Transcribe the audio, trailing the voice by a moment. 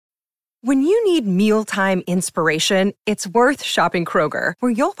When you need mealtime inspiration, it's worth shopping Kroger,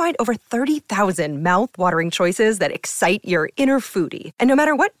 where you'll find over 30,000 mouth-watering choices that excite your inner foodie. And no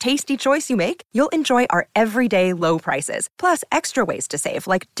matter what tasty choice you make, you'll enjoy our everyday low prices, plus extra ways to save,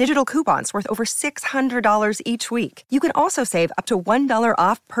 like digital coupons worth over $600 each week. You can also save up to $1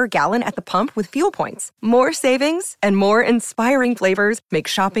 off per gallon at the pump with fuel points. More savings and more inspiring flavors make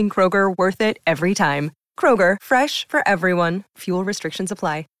shopping Kroger worth it every time. Kroger, fresh for everyone. Fuel restrictions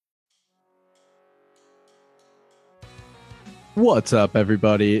apply. What's up,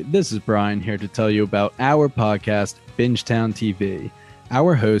 everybody? This is Brian here to tell you about our podcast, Bingetown TV.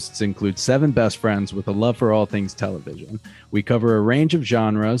 Our hosts include 7 best friends with a love for all things television. We cover a range of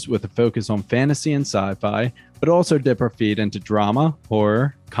genres with a focus on fantasy and sci-fi, but also dip our feet into drama,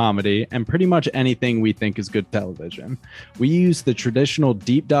 horror, comedy, and pretty much anything we think is good television. We use the traditional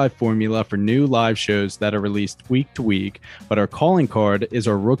deep dive formula for new live shows that are released week to week, but our calling card is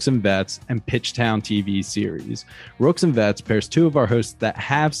our Rooks and Vets and Pitchtown TV series. Rooks and Vets pairs 2 of our hosts that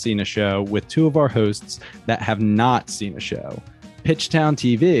have seen a show with 2 of our hosts that have not seen a show. Pitchtown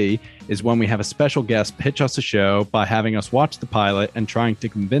TV is when we have a special guest pitch us a show by having us watch the pilot and trying to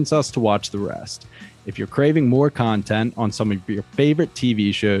convince us to watch the rest. If you're craving more content on some of your favorite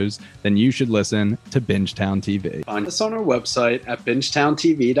TV shows, then you should listen to Bingetown TV. Find us on our website at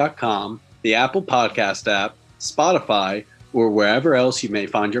bingetowntv.com, the Apple Podcast app, Spotify, or wherever else you may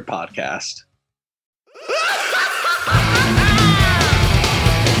find your podcast.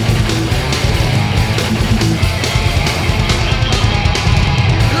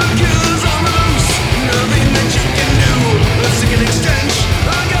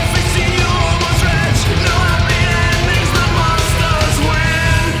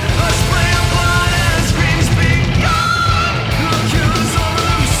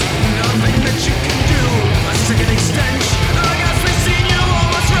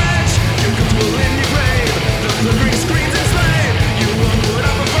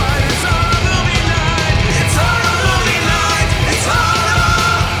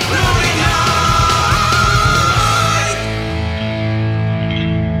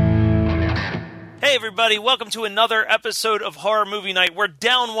 Everybody, welcome to another episode of Horror Movie Night. We're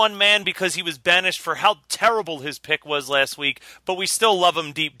down one man because he was banished for how terrible his pick was last week, but we still love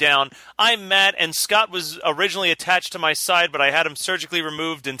him deep down. I'm Matt, and Scott was originally attached to my side, but I had him surgically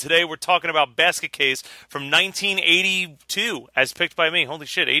removed, and today we're talking about Basket Case from 1982, as picked by me. Holy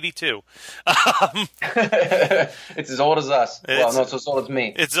shit, 82. It's as old as us. Well, no, it's as old as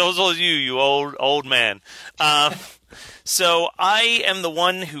me. It's as old as you old man. So I am the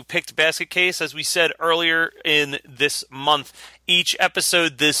one who picked Basket Case, as we said earlier in this month. Each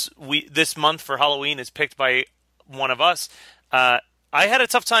episode this month for Halloween is picked by one of us. I had a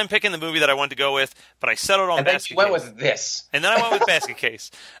tough time picking the movie that I wanted to go with, but I settled on Basket Case. And then you went with this. And then I went with Basket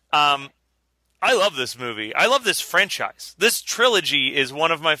Case. I love this movie. I love this franchise. This trilogy is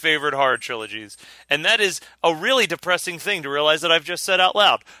one of my favorite horror trilogies. And that is a really depressing thing to realize that I've just said out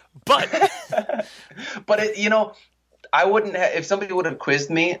loud. But but I wouldn't have, if somebody would have quizzed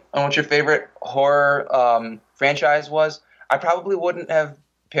me on what your favorite horror franchise was, I probably wouldn't have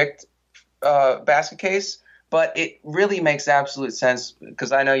picked Basket Case, but it really makes absolute sense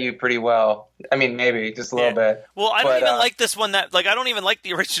because I know you pretty well. I mean, maybe just a little bit. Well, I don't even like this one I don't even like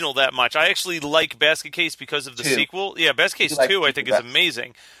the original that much. I actually like Basket Case because of the sequel. Yeah, Basket Case 2 I think is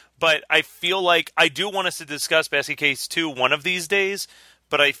amazing. But I feel like I do want us to discuss Basket Case 2 one of these days,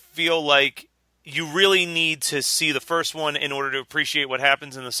 but I feel like you really need to see the first one in order to appreciate what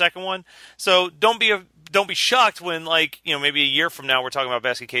happens in the second one. So don't be shocked when maybe a year from now we're talking about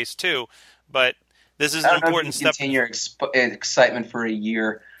Basket Case 2, but this is an important step. Continue your excitement for a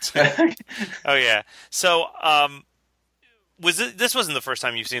year. Oh yeah. So this wasn't the first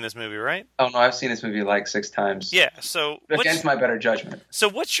time you've seen this movie, right? Oh no, I've seen this movie like 6 times. Yeah. So against my better judgment. So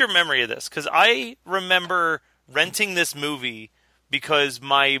what's your memory of this? Because I remember renting this movie because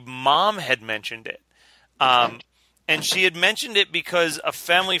my mom had mentioned it. And she had mentioned it because a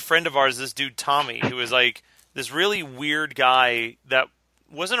family friend of ours, this dude Tommy, who was like this really weird guy that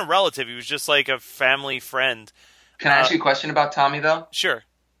wasn't a relative. He was just like a family friend. Can I ask you a question about Tommy, though? Sure.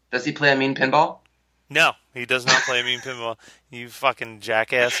 Does he play a mean pinball? No, he does not play a mean pinball. You fucking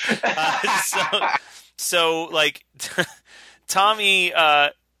jackass. Tommy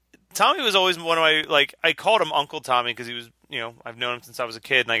was always one of my, I called him Uncle Tommy because he was, I've known him since I was a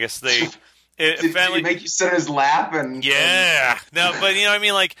kid, and I guess they... Did he make you sit in his lap? Yeah. No, but you know what I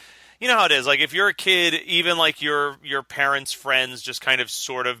mean? You know how it is. If you're a kid, even your parents' friends just kind of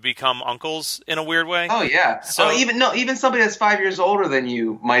sort of become uncles in a weird way. Oh yeah. So even somebody that's 5 years older than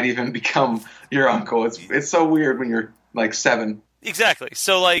you might even become your uncle. It's so weird when you're 7. Exactly.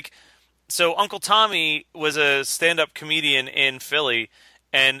 So So Uncle Tommy was a stand-up comedian in Philly,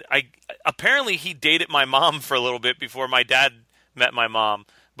 and apparently he dated my mom for a little bit before my dad met my mom.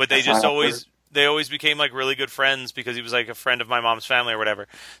 But they always became like really good friends because he was like a friend of my mom's family or whatever.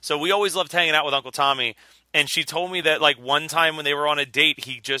 So we always loved hanging out with Uncle Tommy. And she told me that like one time when they were on a date,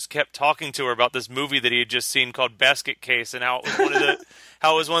 he just kept talking to her about this movie that he had just seen called Basket Case, and how it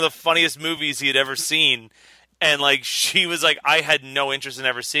was one of the funniest movies he had ever seen. And like she was like, I had no interest in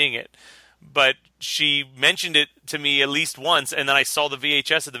ever seeing it, but she mentioned it to me at least once, and then I saw the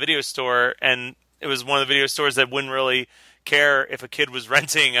VHS at the video store, and it was one of the video stores that wouldn't really care if a kid was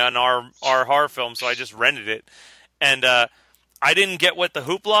renting an our horror film, so I just rented it. And I didn't get what the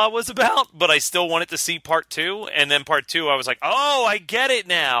hoopla was about, but I still wanted to see part 2, and then part 2 I was like, oh, I get it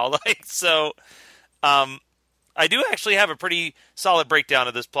now. Like, so I do actually have a pretty solid breakdown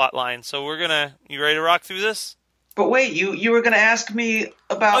of this plot line, so you ready to rock through this? But wait, you were gonna ask me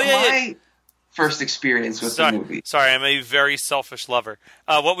about my first experience with the movie. Sorry, I'm a very selfish lover.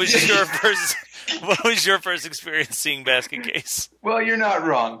 What was your first experience seeing Basket Case? Well, you're not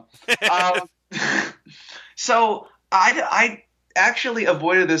wrong. So I actually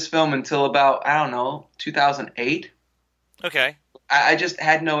avoided this film until about, 2008. Okay. I just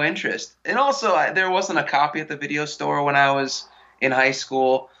had no interest. And also, there wasn't a copy at the video store when I was in high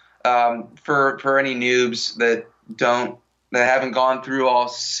school. For any noobs that haven't gone through all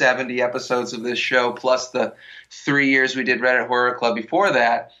 70 episodes of this show, plus the 3 years we did Reddit Horror Club before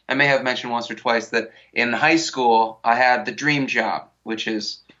that, I may have mentioned once or twice that in high school I had the dream job, which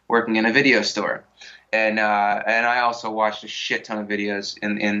is working in a video store. And I also watched a shit ton of videos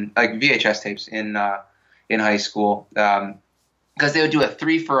in like VHS tapes in high school. Because they would do a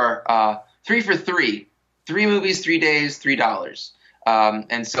 3 for 3, 3 movies, 3 days, $3.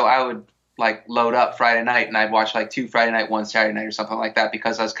 And so I would like load up Friday night, and I'd watch like 2 Friday night, 1 Saturday night or something like that,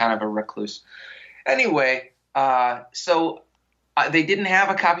 because I was kind of a recluse. Anyway, so they didn't have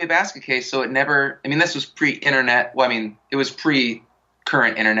a copy of Basket Case, so it never. I mean, this was pre-internet. Well, I mean, it was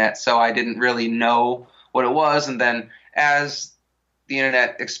pre-current internet, so I didn't really know what it was. And then as the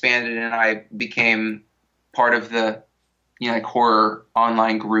internet expanded and I became part of the like horror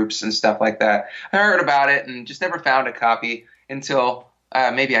online groups and stuff like that, I heard about it and just never found a copy until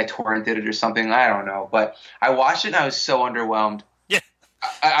maybe I torrented it or something. I don't know. But I watched it and I was so underwhelmed. Yeah.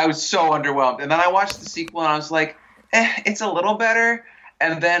 I was so underwhelmed. And then I watched the sequel and I was like, it's a little better.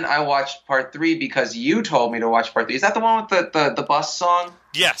 And then I watched part 3 because you told me to watch part 3. Is that the one with the bus song?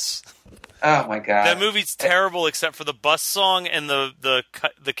 Yes. Oh my god. That movie's terrible except for the bus song and the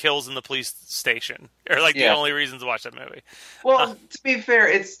kills in the police station. Are like the only reasons to watch that movie. Well, to be fair,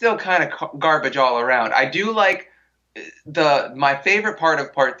 it's still kind of garbage all around. I do like my favorite part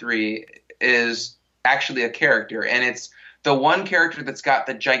of part 3 is actually a character, and it's the one character that's got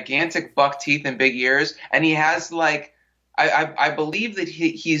the gigantic buck teeth and big ears, and he has like I believe that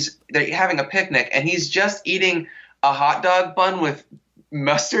they're having a picnic and he's just eating a hot dog bun with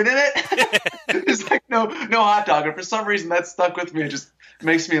mustard in it. There's like no hot dog, and for some reason that stuck with me. It just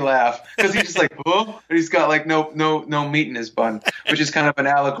makes me laugh because he's just like, oh, and he's got like no meat in his bun, which is kind of an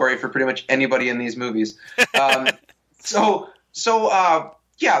allegory for pretty much anybody in these movies. I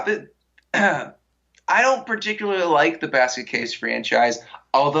don't particularly like the Basket Case franchise,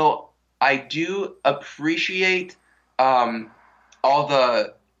 although I do appreciate all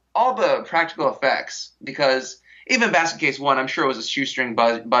the practical effects, because even Basket Case 1, I'm sure it was a shoestring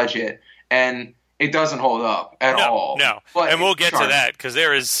budget, and it doesn't hold up at all. No, and we'll get to that, because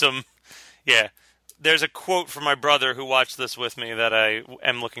there is some, there's a quote from my brother who watched this with me that I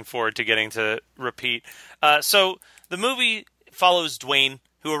am looking forward to getting to repeat. So the movie follows Dwayne,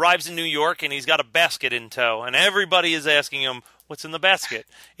 who arrives in New York, and he's got a basket in tow, and everybody is asking him, what's in the basket?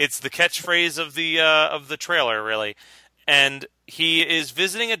 It's the catchphrase of the trailer, really. And he is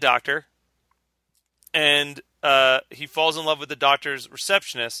visiting a doctor, and he falls in love with the doctor's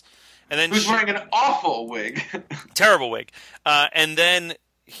receptionist, and then who's wearing an awful wig, terrible wig. And then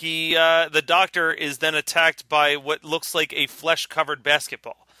the doctor is then attacked by what looks like a flesh-covered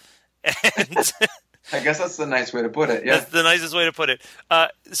basketball. And I guess that's the nice way to put it. Yeah, that's the nicest way to put it.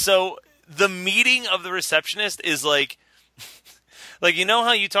 So the meeting of the receptionist is like you know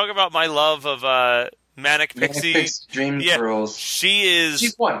how you talk about my love of Manic Pixie Dream Girls.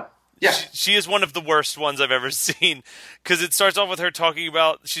 She's one. Yeah, she is one of the worst ones I've ever seen, because it starts off with her talking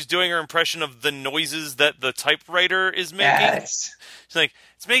about, she's doing her impression of the noises that the typewriter is making. Yes. She's like,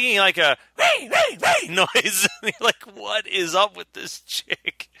 it's making like a noise. And you're like, what is up with this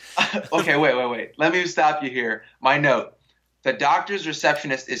chick? Okay, wait. Let me stop you here. My note. The doctor's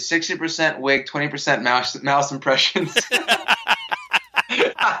receptionist is 60% wig, 20% mouse impressions.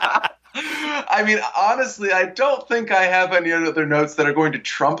 I mean, honestly, I don't think I have any other notes that are going to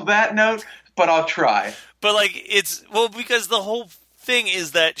trump that note, but I'll try. But like, because the whole thing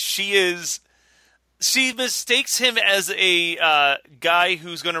is that she mistakes him as a guy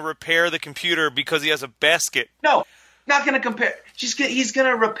who's going to repair the computer because he has a basket. No, not going to compare. He's going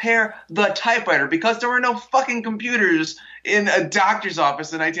to repair the typewriter because there were no fucking computers in a doctor's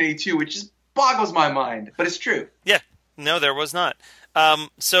office in 1982, which just boggles my mind. But it's true. Yeah. No, there was not.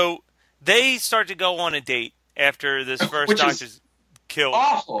 So they start to go on a date after this first doctor's killed.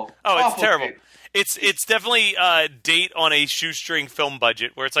 Awful. Oh, it's awful terrible. Date. It's definitely a date on a shoestring film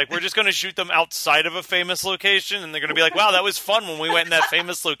budget where it's like, we're just going to shoot them outside of a famous location, and they're going to be like, wow, that was fun when we went in that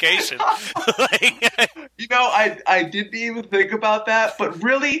famous location. I didn't even think about that, but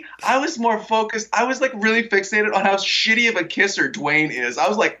really, I was more focused. I was like really fixated on how shitty of a kisser Dwayne is. I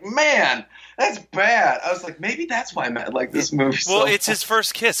was like, man, that's bad. I was like, maybe that's why Matt liked this movie so much. Well, it's his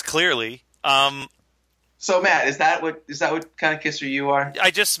first kiss, clearly. So, Matt, is that what kind of kisser you are?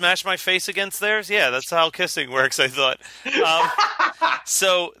 I just smashed my face against theirs? Yeah, that's how kissing works, I thought.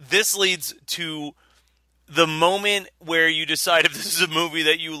 So this leads to the moment where you decide if this is a movie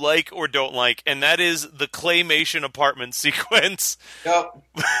that you like or don't like, and that is the claymation apartment sequence. Yep.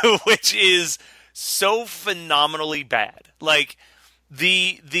 Which is so phenomenally bad. Like,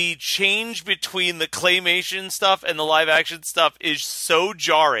 the change between the claymation stuff and the live action stuff is so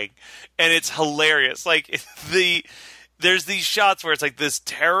jarring, and it's hilarious. Like, there's these shots where it's like this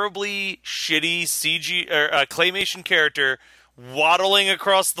terribly shitty CG or claymation character waddling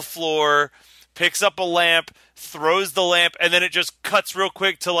across the floor, picks up a lamp, throws the lamp, and then it just cuts real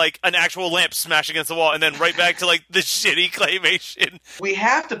quick to like an actual lamp smash against the wall, and then right back to like the shitty claymation. We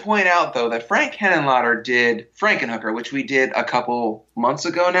have to point out, though, that Frank Henenlotter did Frankenhooker, which we did a couple months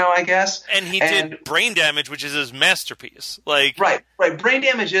ago now, I guess. And he did Brain Damage, which is his masterpiece. Like, Right. Brain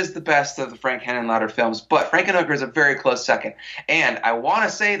Damage is the best of the Frank Henenlotter films, but Frankenhooker is a very close second. And I want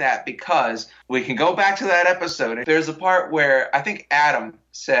to say that because we can go back to that episode. There's a part where I think Adam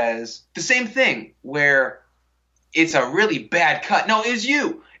says the same thing, where it's a really bad cut. No, it was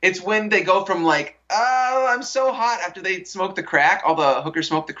you. It's when they go from like, oh, I'm so hot after they smoke the crack. All the hookers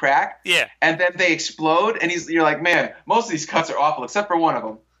smoke the crack. Yeah. And then they explode, and you're like, man, most of these cuts are awful, except for one of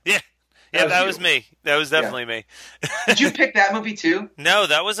them. Yeah. Yeah, that was me. That was definitely me. Did you pick that movie too? No,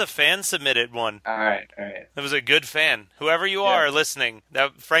 that was a fan-submitted one. All right. That was a good fan. Whoever you are listening,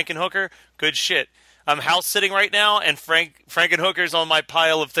 that Frankenhooker, good shit. I'm house sitting right now, and Frankenhooker's on my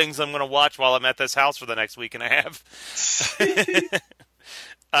pile of things I'm going to watch while I'm at this house for the next week and a half.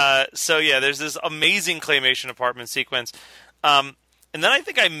 So yeah, there's this amazing claymation apartment sequence. And then I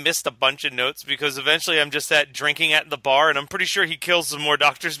think I missed a bunch of notes because eventually I'm just drinking at the bar, and I'm pretty sure he kills some more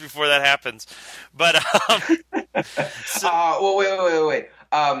doctors before that happens. But wait.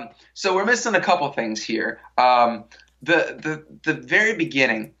 So we're missing a couple things here. The very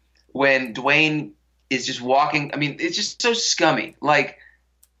beginning when Dwayne is just walking. I mean, it's just so scummy. Like,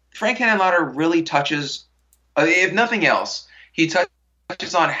 Frank Henenlotter really touches, if nothing else, he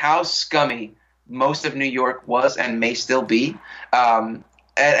touches on how scummy most of New York was and may still be. And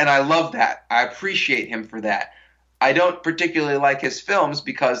I love that. I appreciate him for that. I don't particularly like his films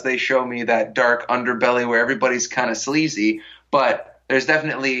because they show me that dark underbelly where everybody's kind of sleazy, but there's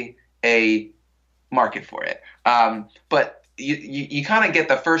definitely a market for it. But you kind of get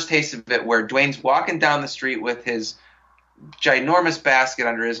the first taste of it where Dwayne's walking down the street with his ginormous basket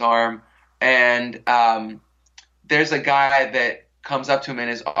under his arm, and there's a guy that comes up to him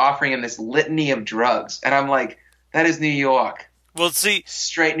and is offering him this litany of drugs. And I'm like, that is New York. Well, see,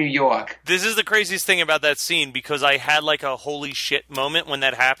 straight New York. This is the craziest thing about that scene because I had like a holy shit moment when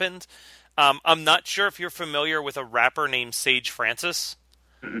that happened. I'm not sure if you're familiar with a rapper named Sage Francis,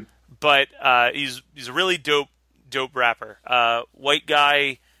 but he's a really dope rapper. White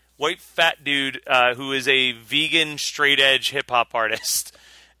guy, white fat dude who is a vegan straight edge hip hop artist.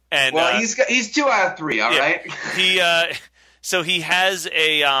 And well, he's 2 out of 3. All right. So he has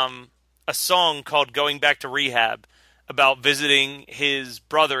a song called "Going Back to Rehab" about visiting his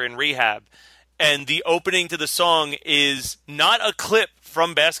brother in rehab, and the opening to the song is not a clip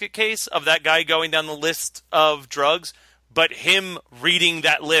from Basket Case of that guy going down the list of drugs, but him reading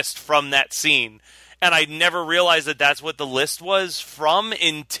that list from that scene. And I never realized that that's what the list was from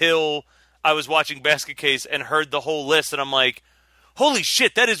until I was watching Basket Case and heard the whole list, and I'm like, holy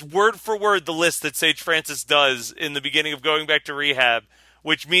shit, that is word for word the list that Sage Francis does in the beginning of Going Back to Rehab,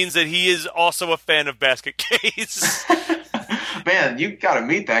 which means that he is also a fan of Basket Case. Man, you got to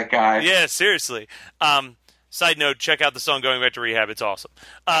meet that guy. Yeah, seriously. Side note, check out the song Going Back to Rehab. It's awesome.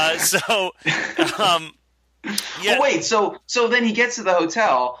 Yeah. Oh, wait, so then he gets to the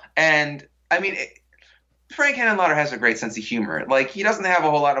hotel, and I mean, Frank Henenlotter has a great sense of humor. Like, he doesn't have a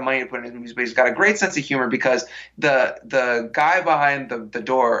whole lot of money to put in his movies, but he's got a great sense of humor because the guy behind the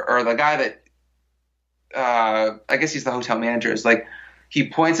door, or the guy that I guess he's the hotel manager, is like, he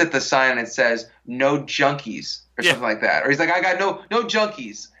points at the sign and it says "No junkies" or something like that, or he's like, "I got no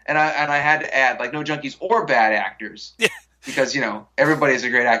junkies," and I had to add like no junkies or bad actors, because everybody's a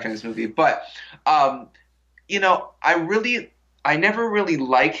great actor in this movie. But I never really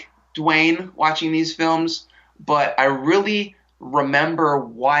like Dwayne watching these films, but I really remember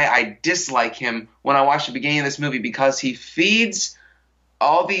why I dislike him when I watched the beginning of this movie, because he feeds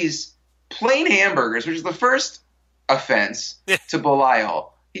all these plain hamburgers, which is the first offense to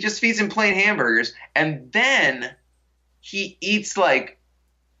Belial. He just feeds him plain hamburgers, and then he eats like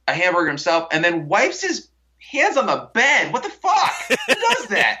a hamburger himself and then wipes his hands on the bed. What the fuck? Who does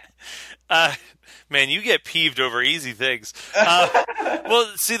that? Man, you get peeved over easy things. Well,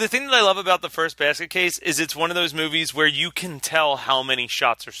 see, the thing that I love about the first Basket Case is it's one of those movies where you can tell how many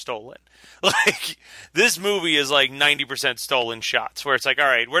shots are stolen. Like, this movie is like 90% stolen shots, where it's like, all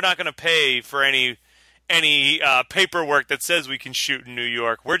right, we're not going to pay for any paperwork that says we can shoot in New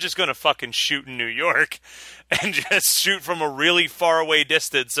York. We're just going to fucking shoot in New York and just shoot from a really far away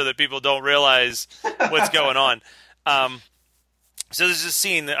distance so that people don't realize what's going on. So there's a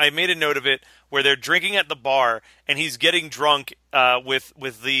scene, I made a note of it, where they're drinking at the bar, and he's getting drunk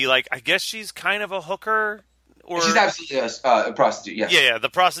with the, like, I guess she's kind of a hooker? Or she's absolutely a prostitute, yes. Yeah, the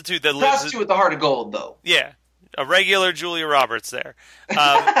prostitute that lives... Prostitute with the heart of gold, though. Yeah, a regular Julia Roberts there.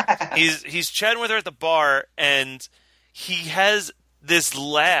 He's chatting with her at the bar, and he has this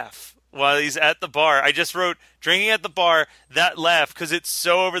laugh while he's at the bar. I just wrote, drinking at the bar, that laugh, because it's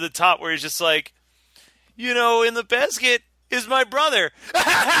so over the top, where he's just like, in the basket is my brother.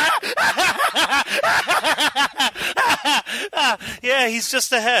 Yeah, he's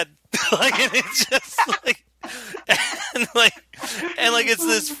just ahead. Like, and it's just like, and it's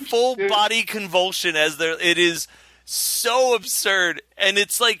this full body convulsion as there. It is so absurd, and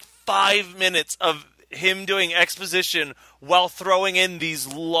it's like 5 minutes of him doing exposition while throwing in these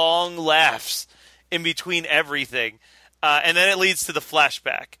long laughs in between everything, and then it leads to the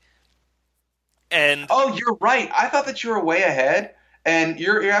flashback. And you're right. I thought that you were way ahead, and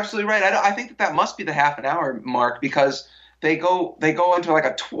you're absolutely right. I think that must be the half an hour mark, because they go into like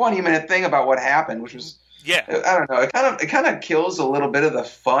a 20-minute thing about what happened, which was I don't know. It kind of kills a little bit of the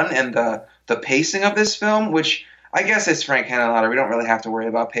fun and the pacing of this film, which I guess it's Frank Henenlotter. We don't really have to worry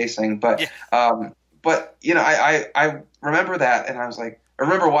about pacing, but I remember that, and I was like, I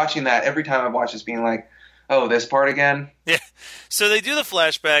remember watching that every time I watch this, being like, oh, this part again? Yeah. So they do the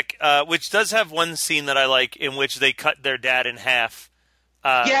flashback, which does have one scene that I like, in which they cut their dad in half.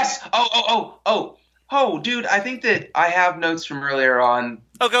 Yes! Oh, dude, I think that I have notes from earlier on.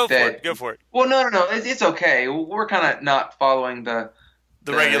 Oh, go for it. Well, no. It's okay. We're kind of not following the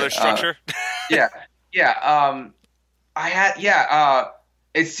regular structure. Yeah.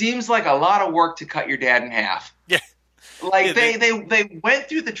 It seems like a lot of work to cut your dad in half. Yeah. Like, they went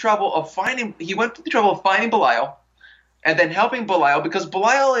through the trouble of finding Belial, and then helping Belial, because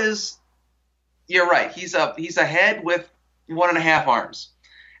Belial is, you're right, he's a head with 1.5 arms.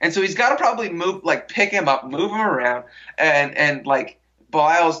 And so he's got to probably pick him up, move him around, and like,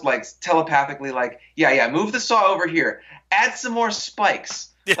 Belial's like telepathically like, yeah, move the saw over here, add some more spikes.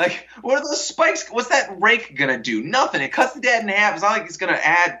 Yeah. Like, what are those spikes? What's that rake gonna do? Nothing. It cuts the dad in half. It's not like it's gonna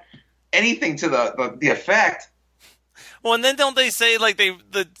add anything to the effect. Well, and then don't they say, like,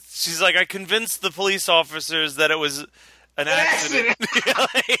 she's like, I convinced the police officers that it was an accident.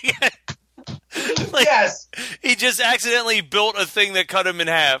 Like, yes. He just accidentally built a thing that cut him in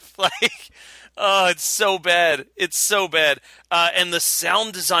half. Like, oh, it's so bad. It's so bad. And the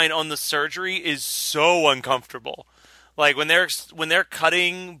sound design on the surgery is so uncomfortable. Like, when they're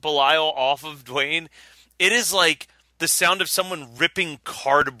cutting Belial off of Dwayne, it is like the sound of someone ripping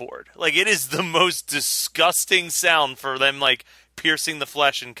cardboard. Like, it is the most disgusting sound for them, like, piercing the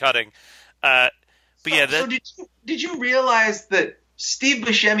flesh and cutting. So did you realize that Steve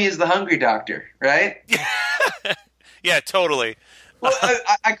Buscemi is the Hungry Doctor, right? Yeah, totally. Well,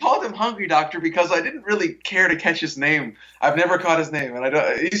 I called him Hungry Doctor because I didn't really care to catch his name. I've never caught his name,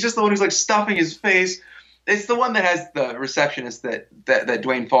 and he's just the one who's like stuffing his face. It's the one that has the receptionist that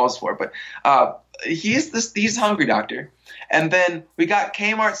Dwayne falls for, but he's Hungry Doctor, and then we got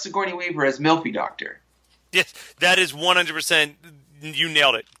Kmart Sigourney Weaver as Milfy Doctor. Yes, that is 100%. You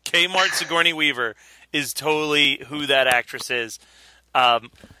nailed it. Kmart Sigourney Weaver is totally who that actress is.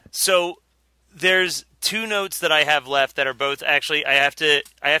 So there's 2 notes that I have left that are both actually I have to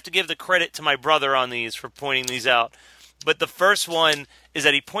give the credit to my brother on these for pointing these out. But the first one is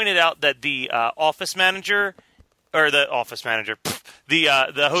that he pointed out that the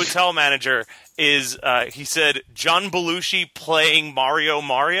the hotel manager is, he said, John Belushi playing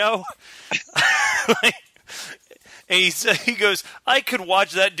Mario. And he goes, I could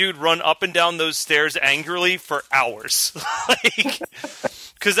watch that dude run up and down those stairs angrily for hours.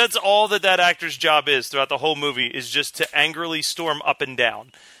 Because that's all that actor's job is throughout the whole movie, is just to angrily storm up and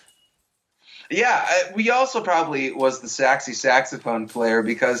down. Yeah, we also probably was the saxy saxophone player,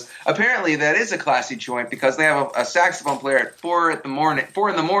 because apparently that is a classy joint, because they have a saxophone player at 4 in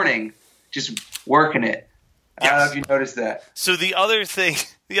the morning, just working it. Yes. I don't know if you noticed that. So the other thing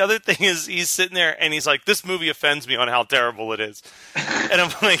is he's sitting there and he's like, this movie offends me on how terrible it is. And I'm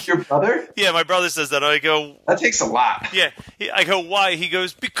like, your brother? Yeah, my brother says that. I go, that takes a lot. Yeah. I go, why? He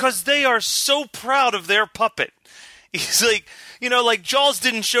goes, because they are so proud of their puppet. He's like, like Jaws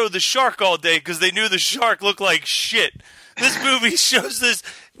didn't show the shark all day because they knew the shark looked like shit. This movie shows this.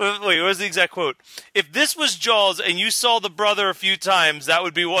 Wait, what was the exact quote? If this was Jaws and you saw the brother a few times, that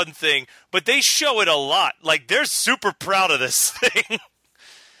would be one thing. But they show it a lot. Like, they're super proud of this thing.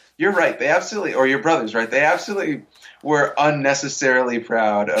 You're right. They absolutely, or your brother's right. They absolutely were unnecessarily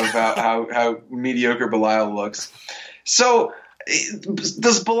proud about how mediocre Belial looks. So,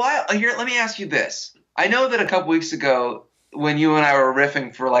 does Belial? Here, let me ask you this. I know that a couple weeks ago, when you and I were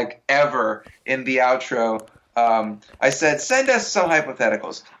riffing for like ever in the outro, I said, send us some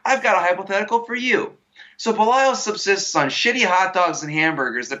hypotheticals. I've got a hypothetical for you. So Belial subsists on shitty hot dogs and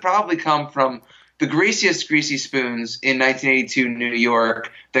hamburgers that probably come from the greasiest greasy spoons in 1982 New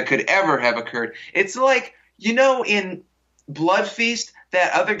York that could ever have occurred. It's like, in Blood Feast,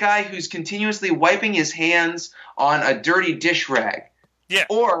 that other guy who's continuously wiping his hands on a dirty dish rag. Yeah.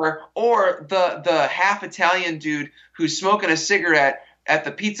 Or the half Italian dude who's smoking a cigarette at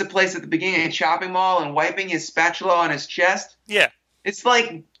the pizza place at the beginning of Shopping Mall and wiping his spatula on his chest. Yeah. It's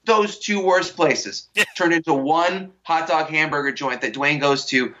like those two worst places turned into one hot dog hamburger joint that Dwayne goes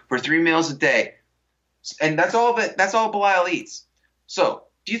to for 3 meals a day. And that's all Belial eats. So,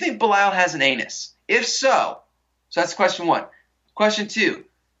 do you think Belial has an anus? If so that's question 1. Question 2,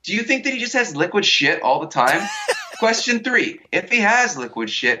 do you think that he just has liquid shit all the time? Question 3, if he has liquid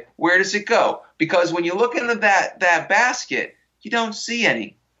shit, where does it go? Because when you look into that basket, you don't see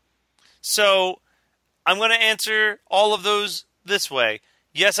any. So, I'm going to answer all of those this way.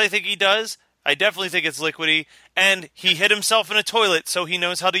 Yes, I think he does. I definitely think it's liquidy. And he hit himself in a toilet, so he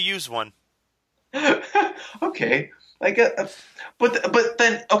knows how to use one. Okay. But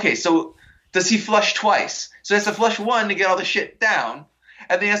then, okay, so does he flush twice? So he has to flush one to get all the shit down,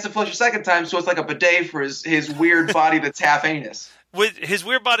 and then he has to flush a second time, so it's like a bidet for his weird body that's half anus. With his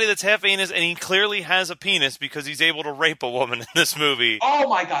weird body that's half anus, and he clearly has a penis because he's able to rape a woman in this movie. Oh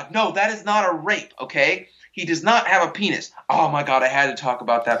my god, no, that is not a rape, okay? He does not have a penis. Oh my god, I had to talk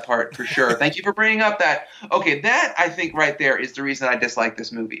about that part for sure. Thank you for bringing up that. Okay, that I think right there is the reason I dislike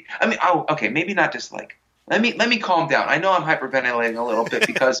this movie. I mean, okay, maybe not dislike. Let me calm down. I know I'm hyperventilating a little bit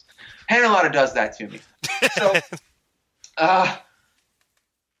because Henry Lauder does that to me. So, I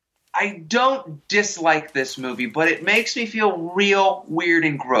don't dislike this movie, but it makes me feel real weird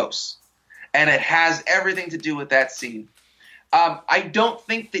and gross. And it has everything to do with that scene. I don't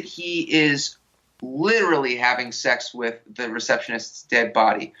think that he is literally having sex with the receptionist's dead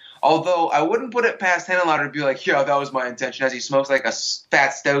body. Although I wouldn't put it past Henenlotter to be like, yeah, that was my intention, as he smokes like a fat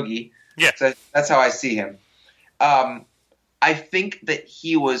stogie. Yeah. So that's how I see him. I think that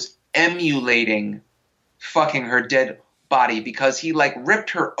he was emulating fucking her dead body because he like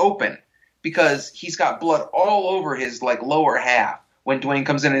ripped her open because he's got blood all over his like lower half. When Dwayne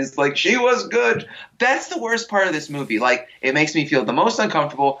comes in and is like, she was good. That's the worst part of this movie. Like, it makes me feel the most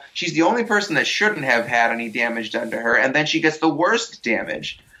uncomfortable. She's the only person that shouldn't have had any damage done to her, and then she gets the worst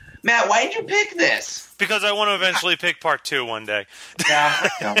damage. Matt, why did you pick this? Because I want to eventually pick part 2 one day. Yeah,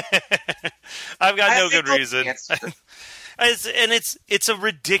 no. I've got no good reason. It's a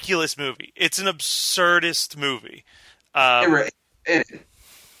ridiculous movie. It's an absurdist movie. At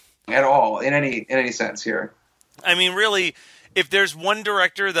all, in any sense here. I mean, really, if there's one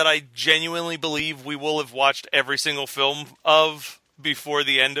director that I genuinely believe we will have watched every single film of before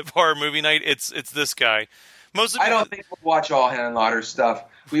the end of our movie night, it's this guy. I don't think we'll watch all Henenlotter stuff.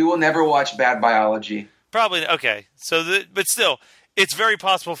 We will never watch Bad Biology. Probably, okay. But still, it's very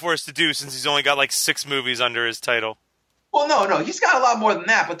possible for us to do since he's only got like 6 movies under his title. Well, no, he's got a lot more than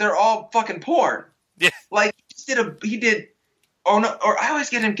that, but they're all fucking porn. Yeah. Like, I always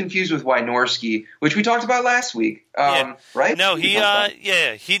get him confused with Wynorski, which we talked about last week. Right? No, at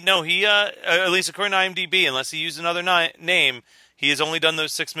least according to IMDb, unless he used another name, he has only done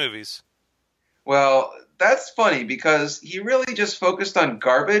those 6 movies. Well, that's funny because he really just focused on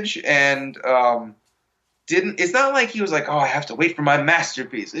garbage and it's not like he was like, oh, I have to wait for my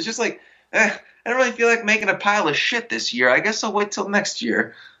masterpiece. It's just like, I don't really feel like making a pile of shit this year. I guess I'll wait till next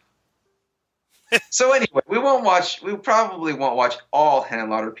year. So anyway, we probably won't watch all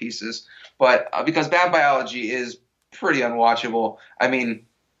Henenlotter pieces, but because Bad Biology is pretty unwatchable. I mean,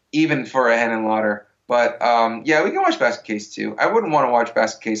 even for a Henenlotter. But yeah, we can watch Basket Case 2. I wouldn't want to watch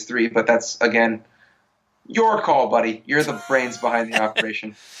Basket Case 3, but that's, again, your call, buddy. You're the brains behind the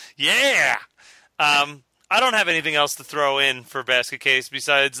operation. Yeah. I don't have anything else to throw in for Basket Case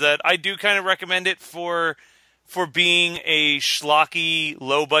besides that I do kind of recommend it for being a schlocky,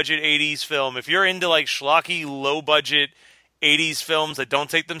 low-budget 80s film. If you're into like schlocky, low-budget 80s films that don't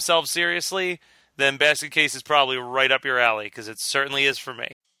take themselves seriously, then Basket Case is probably right up your alley, because it certainly is for me.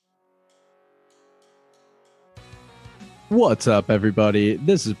 What's up, everybody?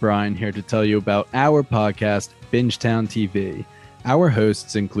 This is Brian here to tell you about our podcast, Bingetown TV. Our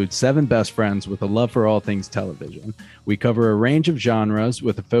hosts include 7 best friends with a love for all things television. We cover a range of genres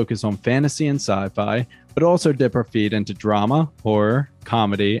with a focus on fantasy and sci-fi, but also dip our feet into drama, horror,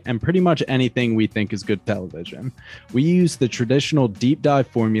 comedy, and pretty much anything we think is good television. We use the traditional deep dive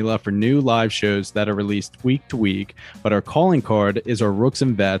formula for new live shows that are released week to week, but our calling card is our Rooks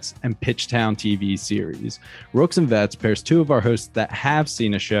and Vets and Pitchtown TV series. Rooks and Vets pairs 2 of our hosts that have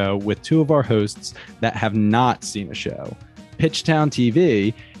seen a show with 2 of our hosts that have not seen a show. Pitchtown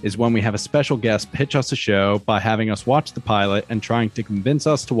TV is when we have a special guest pitch us a show by having us watch the pilot and trying to convince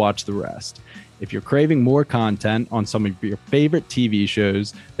us to watch the rest. If you're craving more content on some of your favorite TV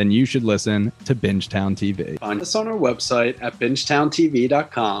shows, then you should listen to Bingetown TV. Find us on our website at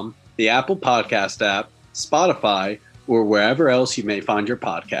bingetowntv.com, the Apple Podcast app, Spotify, or wherever else you may find your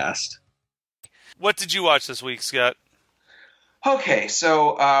podcast. What did you watch this week, Scott? Okay,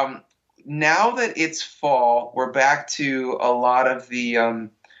 so now that it's fall, we're back to a lot of the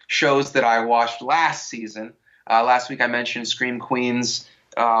shows that I watched last season. Last week I mentioned Scream Queens.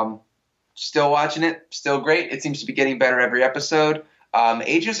 Still watching it. Still great. It seems to be getting better every episode.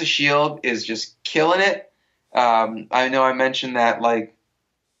 Agents of S.H.I.E.L.D. is just killing it. I know I mentioned that like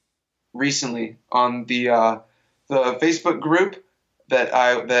recently on the Facebook group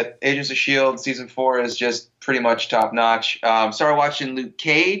that Agents of S.H.I.E.L.D. season 4 is just pretty much top notch. Started watching Luke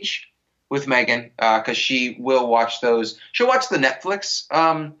Cage with Megan because she will watch those. She'll watch the Netflix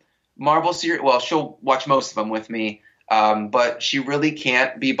Marvel series. Well, she'll watch most of them with me, but she really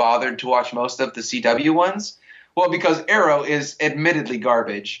can't be bothered to watch most of the CW ones. Well, because Arrow is admittedly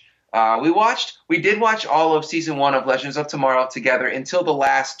garbage. We did watch all of season 1 of Legends of Tomorrow together until the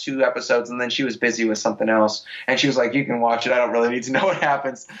last 2 episodes, and then she was busy with something else. And she was like, you can watch it. I don't really need to know what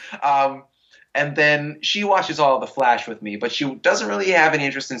happens. And then she watches all of The Flash with me, but she doesn't really have any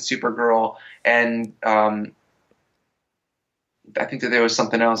interest in Supergirl. And I think that there was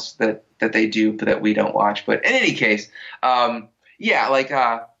something else that they do but that we don't watch. But in any case, S.H.I.E.L.D.,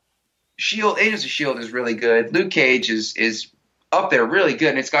 Agents of S.H.I.E.L.D. is really good. Luke Cage is up there really good,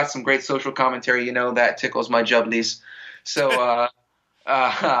 and it's got some great social commentary. You know, that tickles my jubblies. So it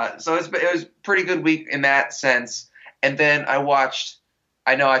was a pretty good week in that sense. And then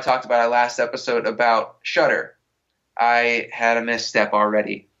I know I talked about our last episode about Shudder. I had a misstep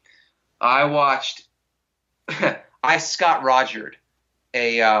already. I watched I Scott Rogered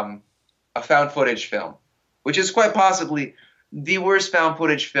a found footage film, which is quite possibly the worst found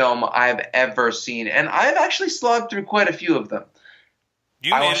footage film I've ever seen, and I've actually slogged through quite a few of them.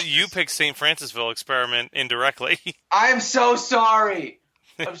 You picked St. Francisville Experiment indirectly. I'm so sorry.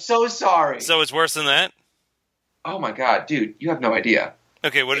 I'm so sorry. So it's worse than that? Oh my god, dude, you have no idea.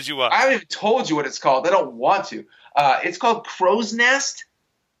 Okay, what did you watch? I haven't even told you what it's called. I don't want to. It's called Crow's Nest,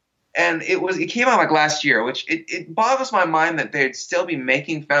 and it came out like last year, which it boggles my mind that they'd still be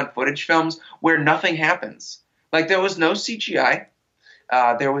making found footage films where nothing happens. Like, there was no CGI.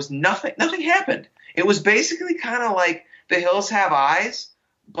 There was nothing. Nothing happened. It was basically kind of like The Hills Have Eyes,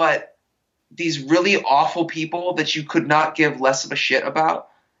 but these really awful people that you could not give less of a shit about,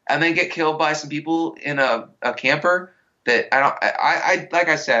 and then get killed by some people in a camper. That I like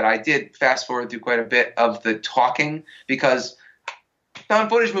I said, I did fast forward through quite a bit of the talking because found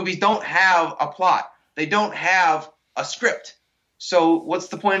footage movies don't have a plot. They don't have a script. So what's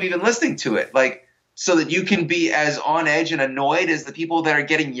the point of even listening to it? Like, so that you can be as on edge and annoyed as the people that are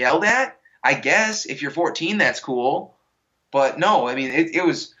getting yelled at? I guess if you're 14, that's cool. But no, I mean, it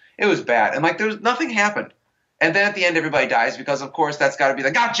was bad. And like, nothing happened. And then at the end, everybody dies because, of course, that's got to be the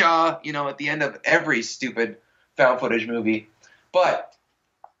gotcha, at the end of every stupid found footage movie. But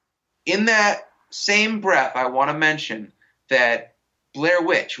in that same breath, I want to mention that Blair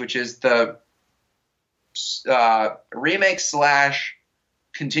Witch, which is the remake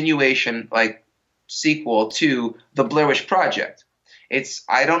 / continuation, like sequel to the Blair Witch Project.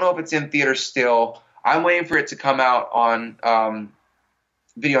 I don't know if it's in theaters still. I'm waiting for it to come out on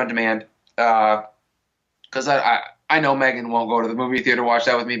video on demand because I know Megan won't go to the movie theater to watch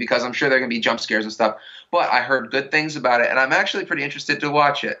that with me because I'm sure there are going to be jump scares and stuff. But I heard good things about it, and I'm actually pretty interested to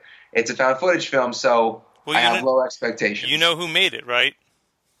watch it. It's a found footage film, so I have low expectations. You know who made it, right?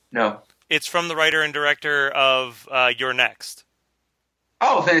 No. It's from the writer and director of You're Next.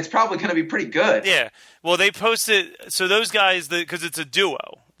 Oh, then it's probably going to be pretty good. Yeah. Well, they posted... So those guys, because it's a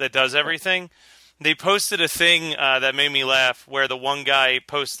duo that does everything, they posted a thing that made me laugh where the one guy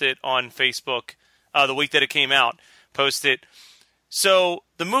posted on Facebook the week that it came out, posted, so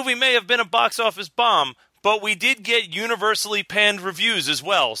the movie may have been a box office bomb, but we did get universally panned reviews as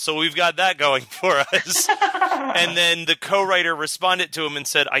well, so we've got that going for us. And then the co-writer responded to him and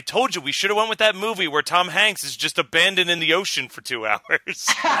said, I told you we should have went with that movie where Tom Hanks is just abandoned in the ocean for 2 hours.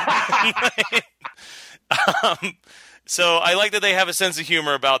 So I like that they have a sense of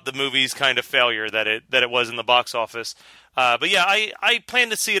humor about the movie's kind of failure that it was in the box office. But yeah, I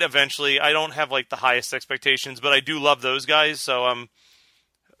plan to see it eventually. I don't have like the highest expectations, but I do love those guys, so I'm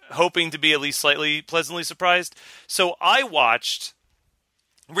hoping to be at least slightly pleasantly surprised. So I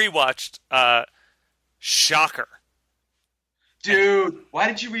rewatched Shocker. Dude, why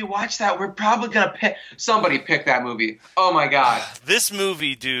did you rewatch that? We're probably gonna somebody pick that movie. Oh my god. This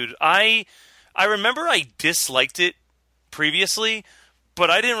movie, dude, I remember I disliked it previously, but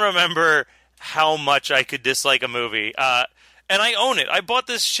I didn't remember how much I could dislike a movie. And I own it. I bought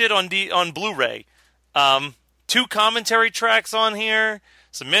this shit on Blu-ray. 2 commentary tracks on here,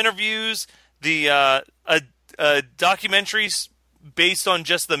 some interviews, the documentaries based on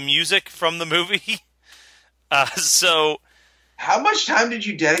just the music from the movie. So, how much time did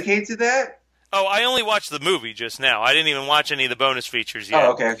you dedicate to that? Oh, I only watched the movie just now. I didn't even watch any of the bonus features yet.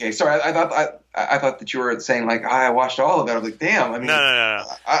 Oh, okay. Sorry, I thought that you were saying like I watched all of it. I was like, damn. I mean, no.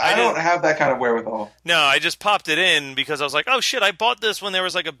 I don't have that kind of wherewithal. No, I just popped it in because I was like, oh shit, I bought this when there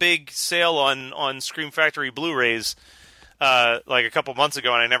was like a big sale on Scream Factory Blu-rays like a couple months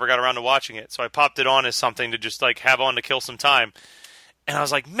ago, and I never got around to watching it. So I popped it on as something to just like have on to kill some time. And I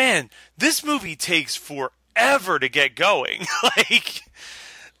was like, man, this movie takes forever to get going.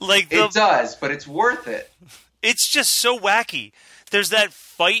 It does, but it's worth it. It's just so wacky. There's that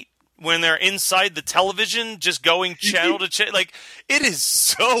fight when they're inside the television, just going channel to channel. Like, it is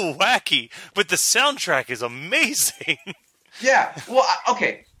so wacky, but the soundtrack is amazing. Yeah. Well,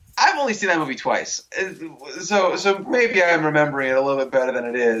 okay. I've only seen that movie twice, so maybe I'm remembering it a little bit better than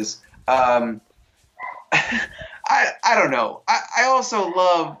it is. I don't know. I also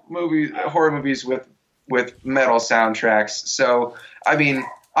love horror movies with metal soundtracks. So I mean,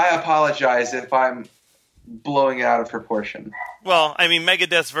 I apologize if I'm blowing it out of proportion. Well, I mean,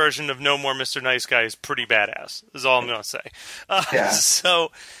 Megadeth's version of No More Mr. Nice Guy is pretty badass, is all I'm going to say. Yeah.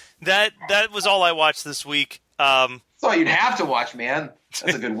 So that was all I watched this week. That's all you'd have to watch, man.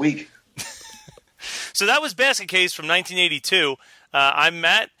 That's a good week. So that was Basket Case from 1982. I'm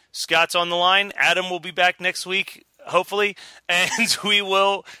Matt. Scott's on the line. Adam will be back next week, hopefully. And we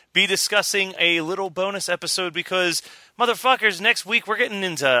will be discussing a little bonus episode because, motherfuckers, next week we're getting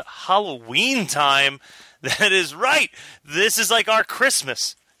into Halloween time. That is right. This is like our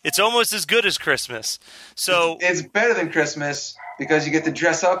Christmas. It's almost as good as Christmas. So it's better than Christmas because you get to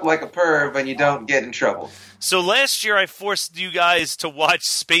dress up like a perv and you don't get in trouble. So last year I forced you guys to watch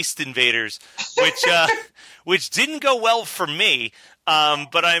Space Invaders, which didn't go well for me.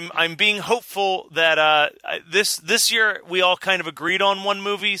 But I'm being hopeful that this year we all kind of agreed on one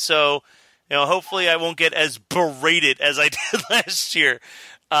movie. So hopefully I won't get as berated as I did last year.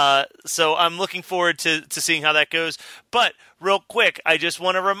 So I'm looking forward to seeing how that goes. But real quick, I just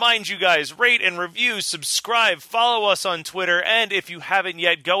want to remind you guys, rate and review, subscribe, follow us on Twitter, and if you haven't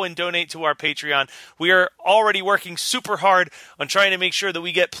yet, go and donate to our Patreon. We are already working super hard on trying to make sure that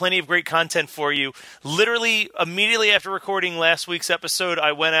we get plenty of great content for you. Literally, immediately after recording last week's episode,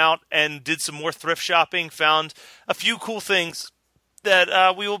 I went out and did some more thrift shopping, found a few cool things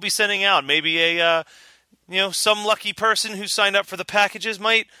that we will be sending out. Maybe some lucky person who signed up for the packages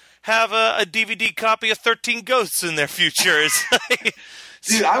might have a DVD copy of 13 Ghosts in their future.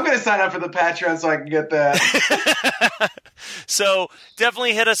 Dude, I'm going to sign up for the Patreon so I can get that. So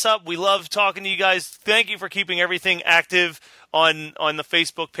definitely hit us up. We love talking to you guys. Thank you for keeping everything active on the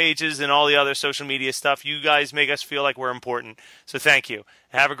Facebook pages and all the other social media stuff. You guys make us feel like we're important. So thank you.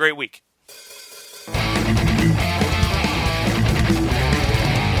 Have a great week.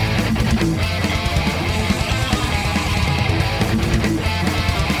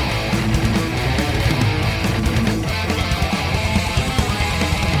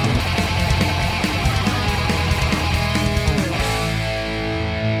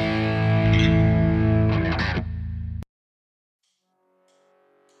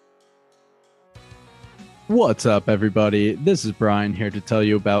 What's up, everybody? This is Brian here to tell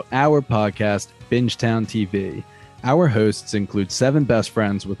you about our podcast, Bingetown TV. Our hosts include 7 best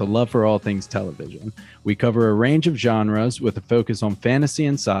friends with a love for all things television. We cover a range of genres with a focus on fantasy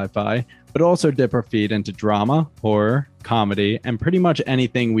and sci-fi, but also dip our feet into drama, horror, comedy, and pretty much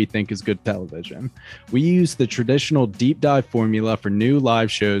anything we think is good television. We use the traditional deep dive formula for new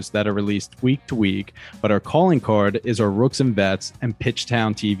live shows that are released week to week, but our calling card is our Rooks and Vets and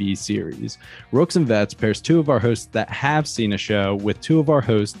Pitchtown TV series. Rooks and Vets pairs 2 of our hosts that have seen a show with 2 of our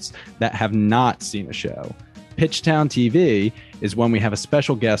hosts that have not seen a show. Pitchtown TV is when we have a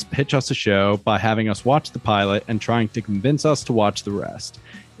special guest pitch us a show by having us watch the pilot and trying to convince us to watch the rest.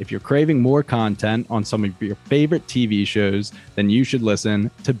 If you're craving more content on some of your favorite TV shows, then you should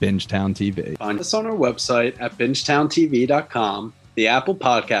listen to Bingetown TV. Find us on our website at bingetowntv.com, the Apple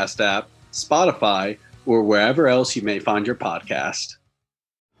Podcast app, Spotify, or wherever else you may find your podcast.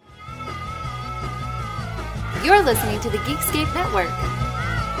 You're listening to the Geekscape Network.